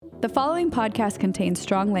The following podcast contains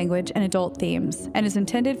strong language and adult themes and is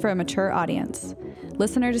intended for a mature audience.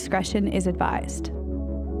 Listener discretion is advised.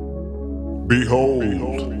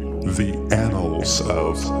 Behold the annals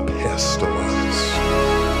of pestilence.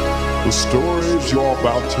 The stories you're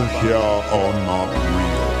about to hear are not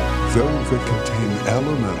real, though they contain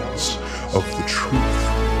elements of the truth.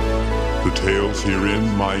 The tales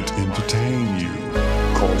herein might entertain you,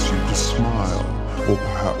 cause you to smile, or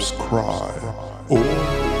perhaps cry,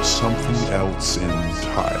 or something else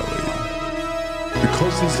entirely.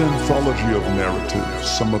 Because this anthology of narratives,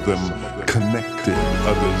 some of them connected,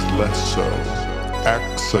 others less so,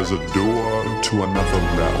 acts as a door to another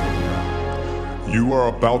realm. You are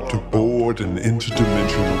about to board an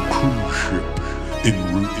interdimensional cruise ship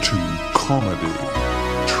en route to comedy,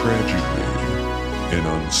 tragedy, and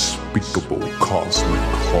unspeakable cosmic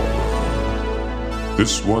horror.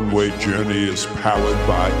 This one-way journey is powered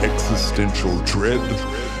by existential dread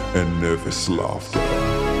and nervous laughter.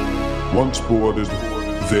 Once boarded,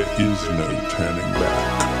 there is no turning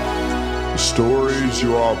back. The stories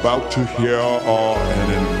you are about to hear are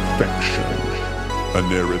an infection, a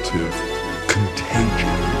narrative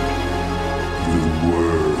contagion. The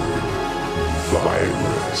word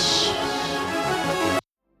virus.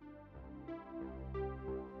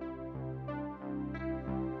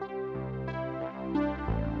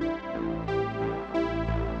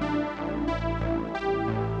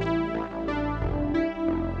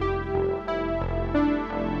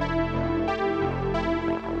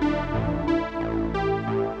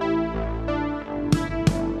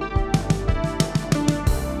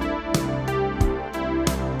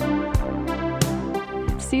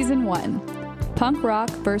 Season 1, Punk Rock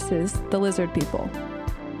versus the Lizard People.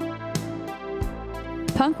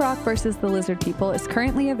 Punk Rock versus the Lizard People is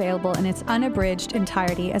currently available in its unabridged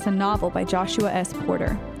entirety as a novel by Joshua S.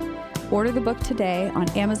 Porter. Order the book today on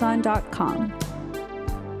Amazon.com.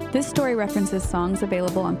 This story references songs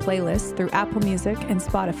available on playlists through Apple Music and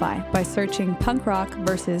Spotify by searching Punk Rock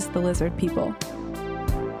versus the Lizard People.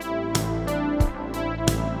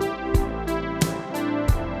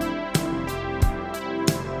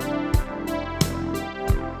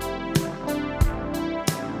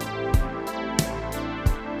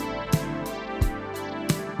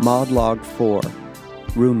 Mod Log 4,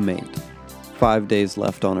 Roommate, 5 days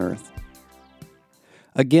left on Earth.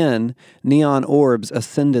 Again, neon orbs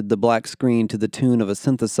ascended the black screen to the tune of a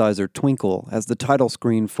synthesizer twinkle as the title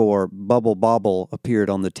screen for Bubble Bobble appeared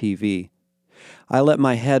on the TV. I let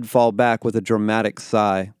my head fall back with a dramatic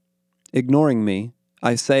sigh. Ignoring me,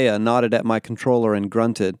 Isaiah nodded at my controller and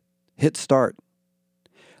grunted, "Hit start."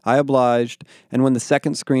 I obliged, and when the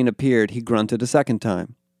second screen appeared, he grunted a second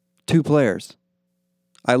time. 2 players.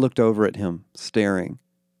 I looked over at him, staring.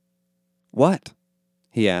 "What?"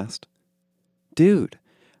 he asked. "Dude,"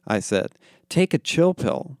 I said, "take a chill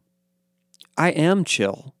pill." "I am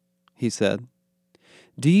chill," he said.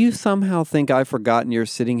 "Do you somehow think I've forgotten you're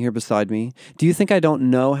sitting here beside me? Do you think I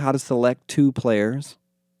don't know how to select 2 players?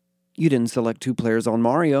 You didn't select 2 players on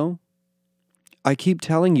Mario." "I keep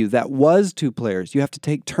telling you, that was 2 players. You have to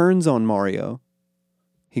take turns on Mario."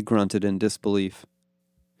 He grunted in disbelief.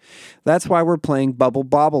 "That's why we're playing Bubble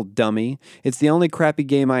Bobble, dummy. It's the only crappy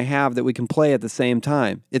game I have that we can play at the same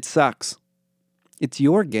time. It sucks." "It's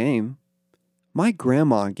your game." "My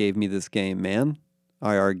grandma gave me this game, man,"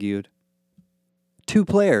 I argued. 2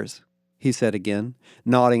 players, he said again,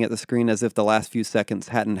 nodding at the screen as if the last few seconds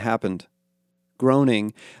hadn't happened.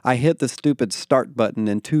 Groaning, I hit the stupid start button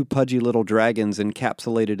and 2 pudgy little dragons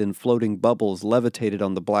encapsulated in floating bubbles levitated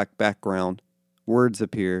on the black background. Words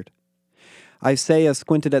appeared. Isaiah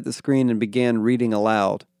squinted at the screen and began reading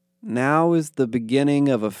aloud. "Now is the beginning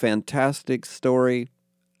of a fantastic story."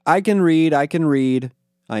 I can read,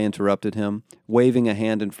 I interrupted him, waving a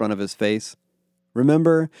hand in front of his face.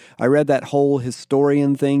 "Remember, I read that whole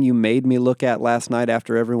historian thing you made me look at last night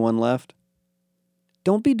after everyone left?"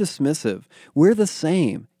 "Don't be dismissive. We're the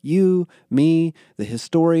same. You, me, the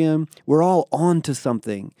historian, we're all on to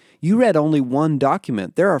something. You read only 1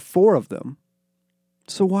 document. There are 4 of them.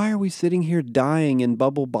 So why are we sitting here dying in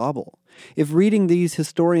Bubble Bobble? If reading these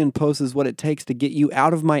historian posts is what it takes to get you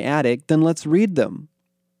out of my attic, then let's read them."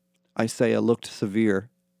 Isaiah looked severe.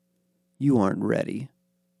 "You aren't ready,"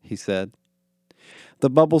 he said. The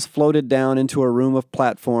bubbles floated down into a room of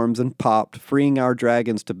platforms and popped, freeing our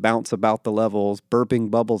dragons to bounce about the levels,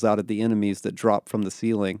 burping bubbles out at the enemies that dropped from the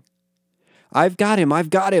ceiling. I've got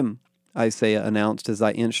him, Isaiah announced as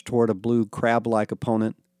I inched toward a blue crab-like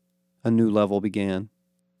opponent. A new level began.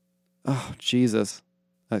 "Oh, Jesus,"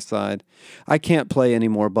 I sighed. "I can't play any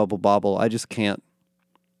more Bubble Bobble. I just can't."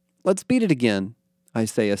 "Let's beat it again,"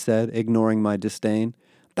 Isaiah said, ignoring my disdain.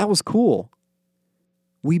 That was cool.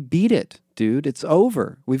 We beat it, dude. It's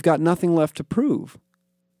over. We've got nothing left to prove.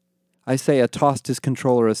 Isaiah tossed his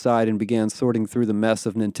controller aside and began sorting through the mess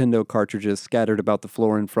of Nintendo cartridges scattered about the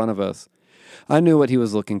floor in front of us. I knew what he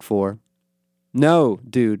was looking for. No,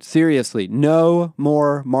 dude, seriously, no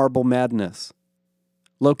more Marble Madness.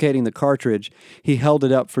 Locating the cartridge, he held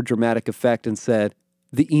it up for dramatic effect and said,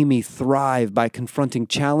 "The Emi thrive by confronting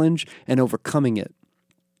challenge and overcoming it."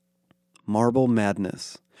 Marble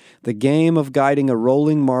Madness. The game of guiding a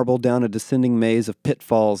rolling marble down a descending maze of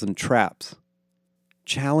pitfalls and traps.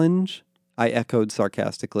 Challenge? I echoed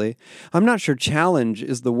sarcastically. I'm not sure challenge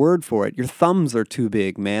is the word for it. Your thumbs are too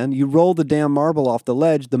big, man. You roll the damn marble off the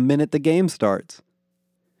ledge the minute the game starts.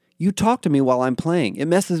 You talk to me while I'm playing. It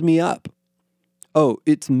messes me up. Oh,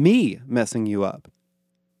 it's me messing you up.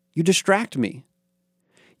 You distract me.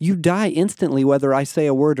 You die instantly whether I say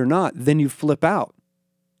a word or not, then you flip out.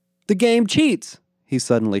 The game cheats, he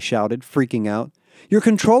suddenly shouted, freaking out. Your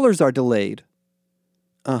controllers are delayed.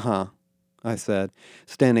 Uh-huh, I said,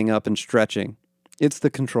 standing up and stretching. It's the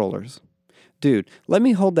controllers. Dude, let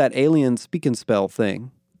me hold that alien speak and spell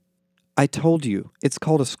thing. I told you, it's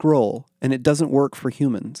called a scroll, and it doesn't work for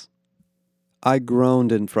humans. I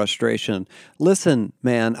groaned in frustration. Listen,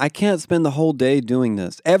 man, I can't spend the whole day doing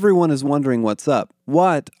this. Everyone is wondering what's up.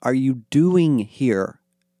 What are you doing here?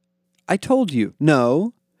 I told you.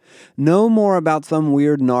 No more about some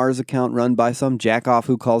weird NARS account run by some jackoff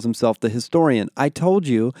who calls himself the historian. I told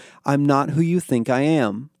you I'm not who you think I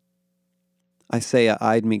am. Isaiah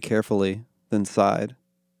eyed me carefully, then sighed.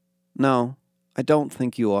 No, I don't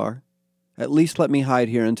think you are. At least let me hide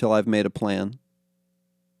here until I've made a plan.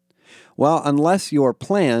 Well, unless your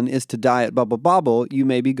plan is to die at Bubble Bobble, you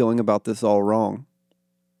may be going about this all wrong.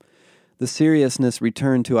 The seriousness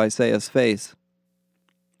returned to Isaiah's face.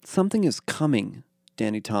 Something is coming,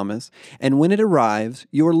 Danny Thomas, and when it arrives,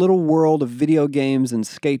 your little world of video games and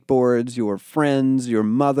skateboards, your friends, your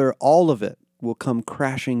mother, all of it will come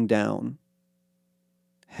crashing down.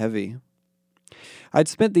 Heavy. I'd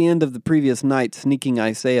spent the end of the previous night sneaking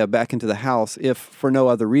Isaiah back into the house, if for no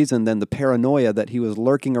other reason than the paranoia that he was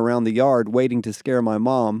lurking around the yard waiting to scare my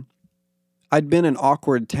mom. I'd been an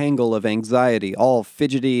awkward tangle of anxiety, all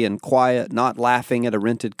fidgety and quiet, not laughing at a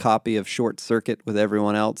rented copy of Short Circuit with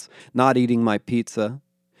everyone else, not eating my pizza.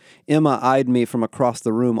 Emma eyed me from across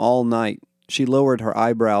the room all night. She lowered her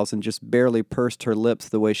eyebrows and just barely pursed her lips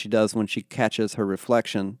the way she does when she catches her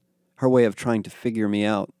reflection, her way of trying to figure me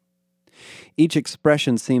out. Each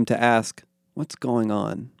expression seemed to ask, "What's going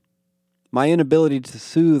on?" My inability to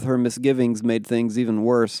soothe her misgivings made things even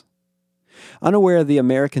worse. Unaware of the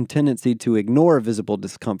American tendency to ignore visible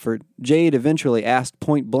discomfort, Jade eventually asked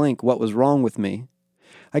point blank what was wrong with me.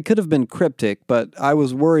 I could have been cryptic, but I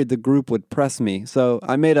was worried the group would press me, so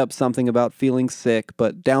I made up something about feeling sick,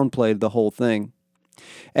 but downplayed the whole thing.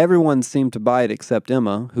 Everyone seemed to buy it except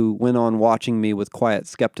Emma, who went on watching me with quiet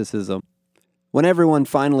skepticism. When everyone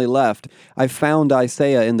finally left, I found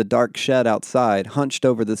Isaiah in the dark shed outside, hunched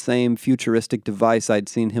over the same futuristic device I'd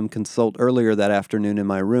seen him consult earlier that afternoon in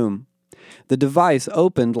my room. The device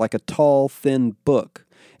opened like a tall, thin book.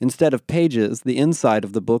 Instead of pages, the inside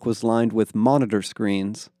of the book was lined with monitor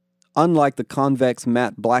screens. Unlike the convex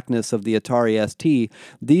matte blackness of the Atari ST,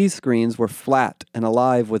 these screens were flat and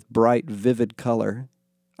alive with bright, vivid color.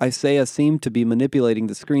 Isaiah seemed to be manipulating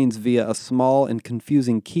the screens via a small and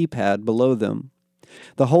confusing keypad below them.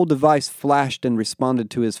 The whole device flashed and responded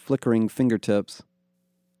to his flickering fingertips.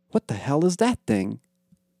 What the hell is that thing?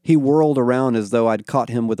 He whirled around as though I'd caught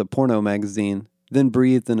him with a porno magazine, then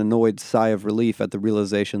breathed an annoyed sigh of relief at the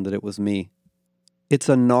realization that it was me. It's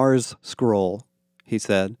a NARS scroll, he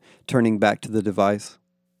said, turning back to the device.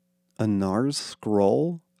 A NARS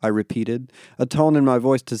scroll? I repeated, a tone in my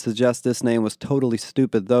voice to suggest this name was totally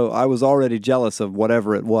stupid, though I was already jealous of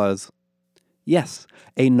whatever it was. Yes,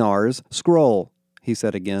 a NARS scroll, he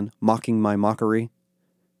said again, mocking my mockery.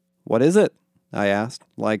 What is it? I asked.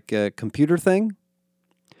 Like a computer thing?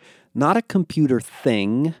 Not a computer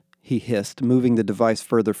thing, he hissed, moving the device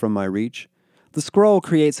further from my reach. The scroll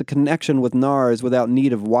creates a connection with NARS without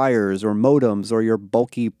need of wires or modems or your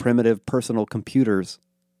bulky, primitive personal computers.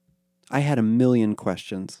 I had a million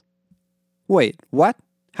questions. Wait, what?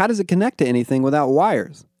 How does it connect to anything without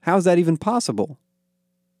wires? How is that even possible?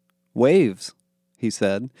 Waves, he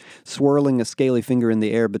said, swirling a scaly finger in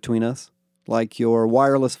the air between us, like your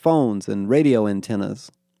wireless phones and radio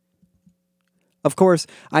antennas. Of course,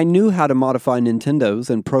 I knew how to modify Nintendos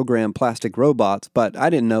and program plastic robots, but I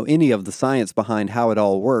didn't know any of the science behind how it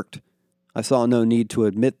all worked. I saw no need to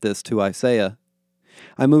admit this to Isaiah.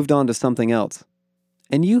 I moved on to something else.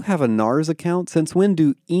 And you have a NARS account? Since when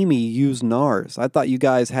do EMI use NARS? I thought you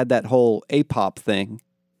guys had that whole APOP thing.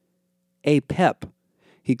 APEP,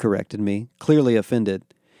 he corrected me, clearly offended.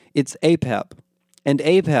 It's APEP. And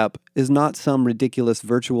APEP is not some ridiculous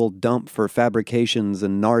virtual dump for fabrications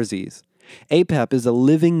and narsies. APEP is a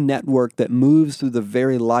living network that moves through the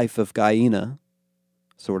very life of Guyena.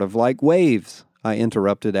 Sort of like waves, I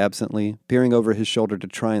interrupted absently, peering over his shoulder to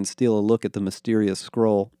try and steal a look at the mysterious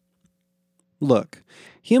scroll. Look,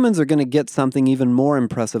 humans are going to get something even more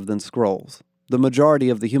impressive than scrolls. The majority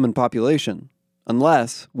of the human population.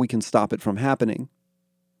 Unless we can stop it from happening.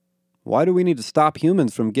 Why do we need to stop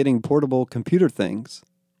humans from getting portable computer things?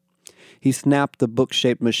 He snapped the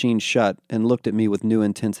book-shaped machine shut and looked at me with new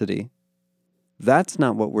intensity. That's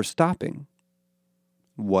not what we're stopping.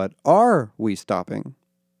 What are we stopping?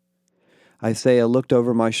 Isaiah looked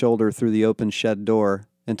over my shoulder through the open shed door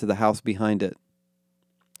into the house behind it.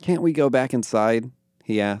 Can't we go back inside?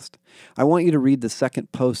 He asked. I want you to read the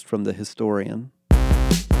second post from the historian.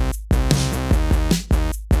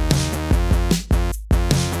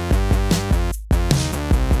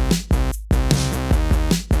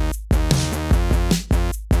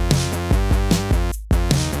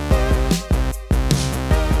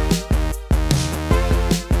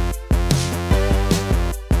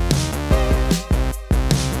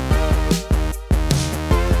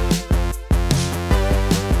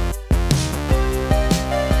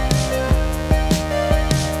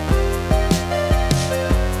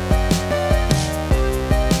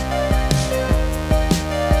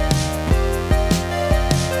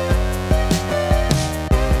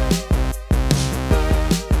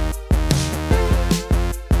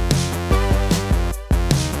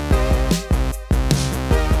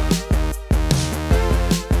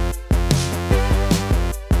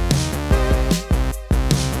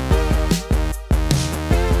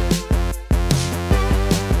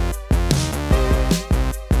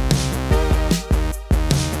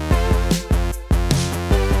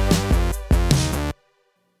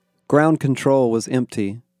 Ground control was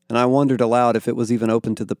empty, and I wondered aloud if it was even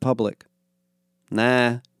open to the public.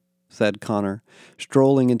 Nah, said Connor,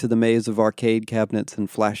 strolling into the maze of arcade cabinets and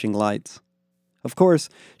flashing lights. Of course,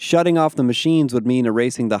 shutting off the machines would mean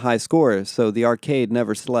erasing the high scores, so the arcade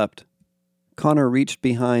never slept. Connor reached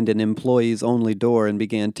behind an employees-only door and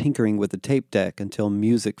began tinkering with the tape deck until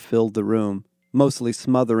music filled the room, mostly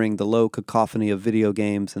smothering the low cacophony of video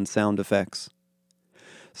games and sound effects.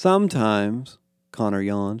 Sometimes, Connor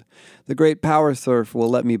yawned, the Great Power Surf will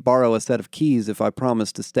let me borrow a set of keys if I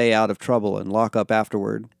promise to stay out of trouble and lock up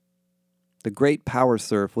afterward. The Great Power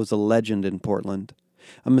Surf was a legend in Portland,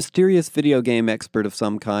 a mysterious video game expert of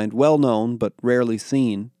some kind, well known but rarely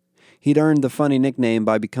seen. He'd earned the funny nickname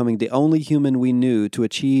by becoming the only human we knew to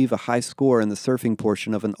achieve a high score in the surfing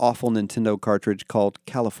portion of an awful Nintendo cartridge called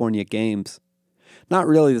California Games. Not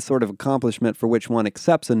really the sort of accomplishment for which one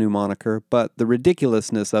accepts a new moniker, but the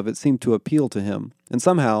ridiculousness of it seemed to appeal to him, and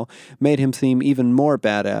somehow made him seem even more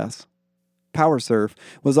badass. Power Surf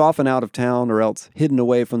was often out of town or else hidden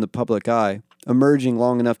away from the public eye, emerging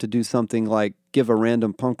long enough to do something like give a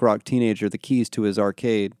random punk rock teenager the keys to his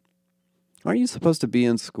arcade. Aren't you supposed to be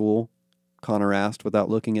in school? Connor asked without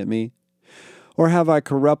looking at me. Or have I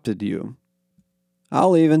corrupted you?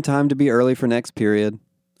 I'll leave in time to be early for next period,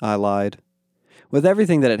 I lied. With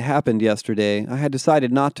everything that had happened yesterday, I had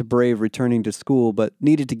decided not to brave returning to school, but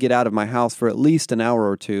needed to get out of my house for at least an hour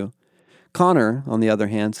or two. Connor, on the other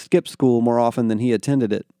hand, skipped school more often than he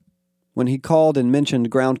attended it. When he called and mentioned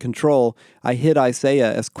ground control, I hid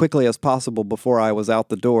Isaiah as quickly as possible before I was out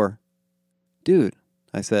the door. Dude,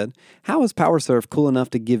 I said, how is Power Surf cool enough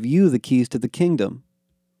to give you the keys to the kingdom?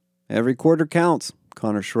 Every quarter counts,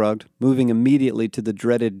 Connor shrugged, moving immediately to the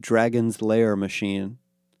dreaded Dragon's Lair machine.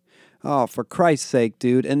 Oh, for Christ's sake,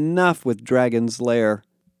 dude, enough with Dragon's Lair.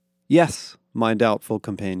 Yes, my doubtful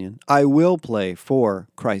companion, I will play for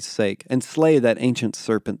Christ's sake and slay that ancient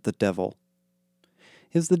serpent, the devil.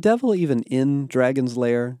 Is the devil even in Dragon's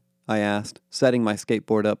Lair? I asked, setting my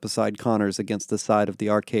skateboard up beside Connor's against the side of the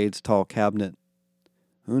arcade's tall cabinet.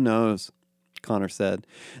 Who knows, Connor said.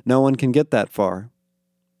 No one can get that far.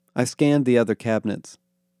 I scanned the other cabinets.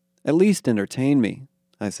 At least entertain me,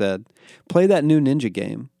 I said. Play that new ninja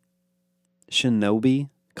game. Shinobi?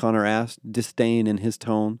 Connor asked, disdain in his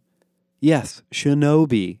tone. Yes,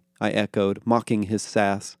 Shinobi, I echoed, mocking his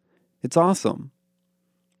sass. It's awesome.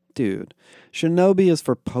 Dude, Shinobi is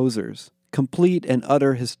for posers. Complete and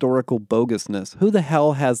utter historical bogusness. Who the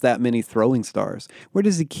hell has that many throwing stars? Where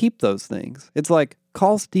does he keep those things? It's like,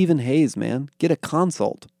 call Stephen Hayes, man. Get a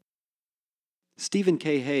consult. Stephen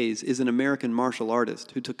K. Hayes is an American martial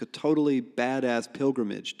artist who took a totally badass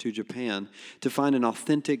pilgrimage to Japan to find an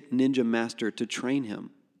authentic ninja master to train him.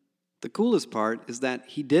 The coolest part is that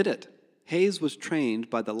he did it. Hayes was trained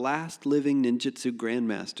by the last living ninjutsu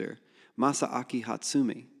grandmaster, Masaaki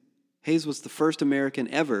Hatsumi. Hayes was the first American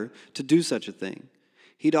ever to do such a thing.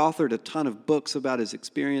 He'd authored a ton of books about his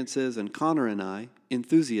experiences, and Connor and I,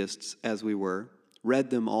 enthusiasts as we were, read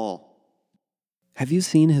them all. "Have you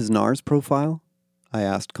seen his NARS profile?" I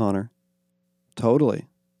asked Connor. "Totally,"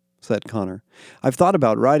 said Connor. "I've thought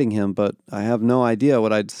about writing him, but I have no idea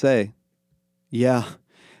what I'd say." "Yeah,"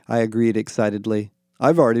 I agreed excitedly.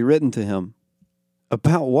 "I've already written to him."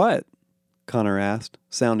 "About what?" Connor asked,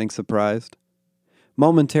 sounding surprised.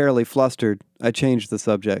 Momentarily flustered, I changed the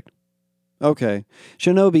subject. "Okay,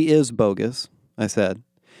 Shinobi is bogus," I said.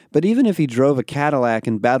 "But even if he drove a Cadillac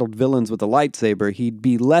and battled villains with a lightsaber, he'd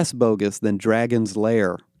be less bogus than Dragon's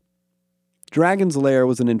Lair." Dragon's Lair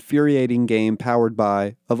was an infuriating game powered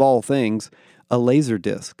by, of all things, a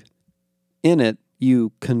Laserdisc. In it,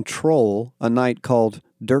 you control a knight called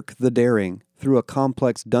Dirk the Daring through a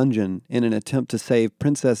complex dungeon in an attempt to save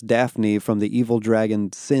Princess Daphne from the evil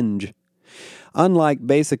dragon Singe. Unlike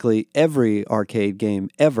basically every arcade game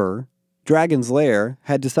ever, Dragon's Lair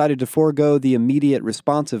had decided to forego the immediate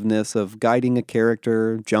responsiveness of guiding a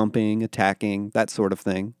character, jumping, attacking, that sort of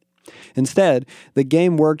thing. Instead, the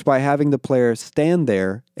game worked by having the player stand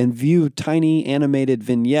there and view tiny animated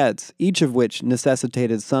vignettes, each of which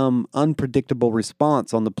necessitated some unpredictable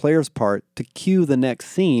response on the player's part to cue the next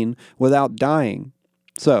scene without dying.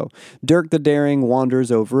 So, Dirk the Daring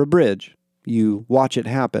wanders over a bridge. You watch it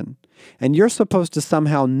happen. And you're supposed to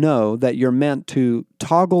somehow know that you're meant to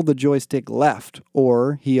toggle the joystick left,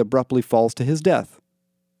 or he abruptly falls to his death.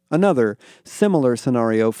 Another similar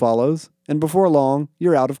scenario follows, and before long,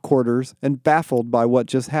 you're out of quarters and baffled by what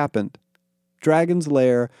just happened. Dragon's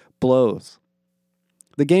Lair blows.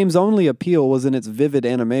 The game's only appeal was in its vivid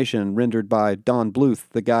animation rendered by Don Bluth,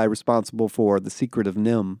 the guy responsible for The Secret of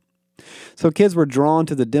NIMH. So kids were drawn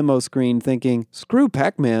to the demo screen thinking, "Screw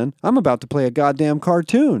Pac-Man, I'm about to play a goddamn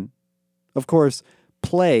cartoon." Of course,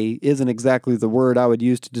 play isn't exactly the word I would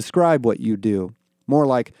use to describe what you do. More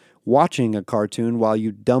like watching a cartoon while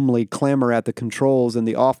you dumbly clamor at the controls in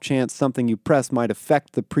the off chance something you press might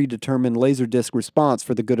affect the predetermined Laserdisc response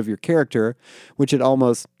for the good of your character, which it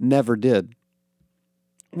almost never did.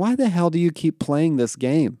 "Why the hell do you keep playing this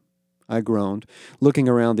game?" I groaned, looking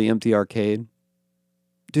around the empty arcade.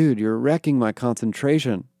 "Dude, you're wrecking my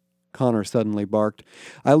concentration," Connor suddenly barked.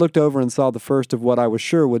 I looked over and saw the first of what I was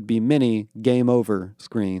sure would be many game over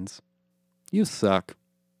screens. "You suck,"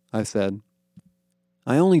 I said.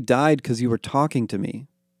 "I only died because you were talking to me,"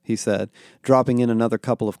 he said, dropping in another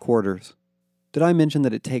couple of quarters. "Did I mention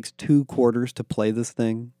that it takes 2 quarters to play this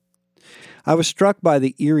thing?" I was struck by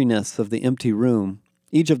the eeriness of the empty room,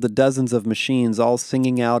 each of the dozens of machines all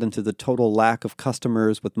singing out into the total lack of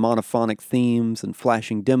customers with monophonic themes and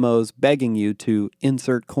flashing demos begging you to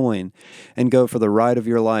insert coin and go for the ride of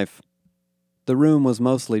your life. The room was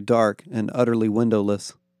mostly dark and utterly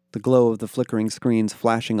windowless, the glow of the flickering screens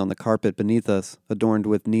flashing on the carpet beneath us, adorned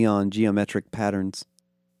with neon geometric patterns.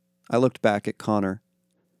 I looked back at Connor.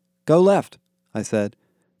 "Go left," I said,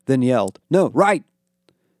 then yelled, "No, right!"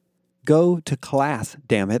 "Go to class,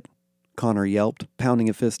 damn it," Connor yelped, pounding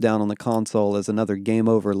a fist down on the console as another game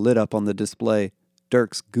over lit up on the display,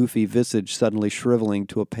 Dirk's goofy visage suddenly shriveling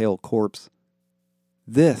to a pale corpse.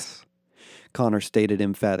 "This," Connor stated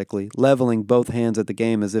emphatically, leveling both hands at the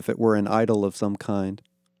game as if it were an idol of some kind.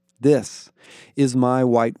 "This is my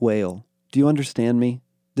white whale. Do you understand me?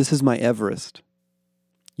 This is my Everest."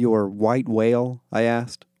 "Your white whale?" I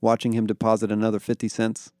asked, watching him deposit another 50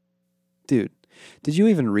 cents. "Dude, did you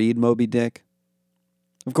even read Moby Dick?"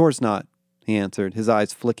 "Of course not," he answered, his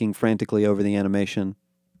eyes flicking frantically over the animation.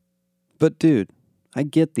 "But dude, I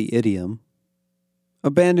get the idiom.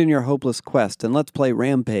 Abandon your hopeless quest and let's play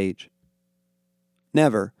Rampage."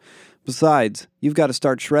 "Never. Besides, you've got to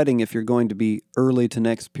start shredding if you're going to be early to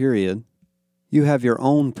next period. You have your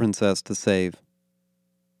own princess to save."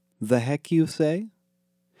 "The heck you say?"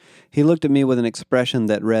 He looked at me with an expression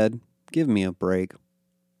that read, "Give me a break."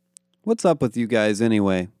 "What's up with you guys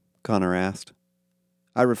anyway?" Connor asked.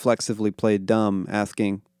 I reflexively played dumb,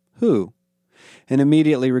 asking, "Who?" and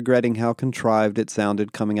immediately regretting how contrived it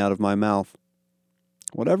sounded coming out of my mouth.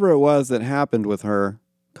 "Whatever it was that happened with her,"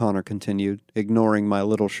 Connor continued, ignoring my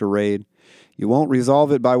little charade, "you won't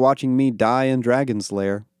resolve it by watching me die in Dragon's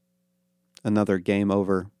Lair." Another game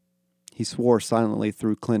over. He swore silently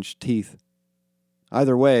through clenched teeth.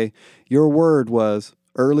 "Either way, your word was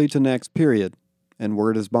early to next period, and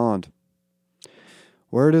word is bond."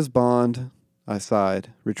 "Word is bond," I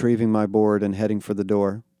sighed, retrieving my board and heading for the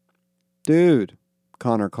door. Dude,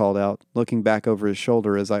 Connor called out, looking back over his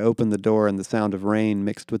shoulder as I opened the door and the sound of rain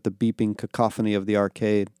mixed with the beeping cacophony of the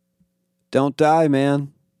arcade. Don't die,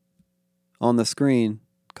 man. On the screen,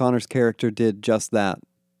 Connor's character did just that.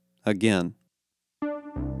 Again.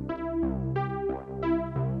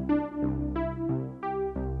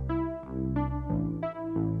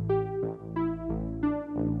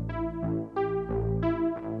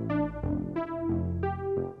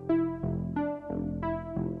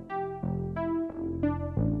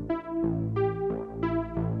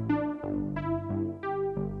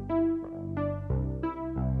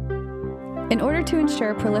 In order to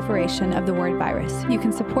ensure proliferation of the word virus, you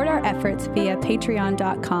can support our efforts via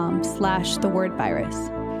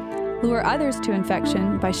patreon.com/thewordvirus. Lure others to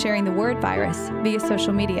infection by sharing the word virus via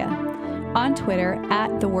social media, on Twitter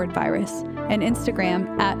 @thewordvirus and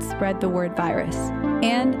Instagram @spreadthewordvirus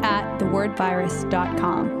and at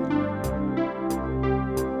thewordvirus.com.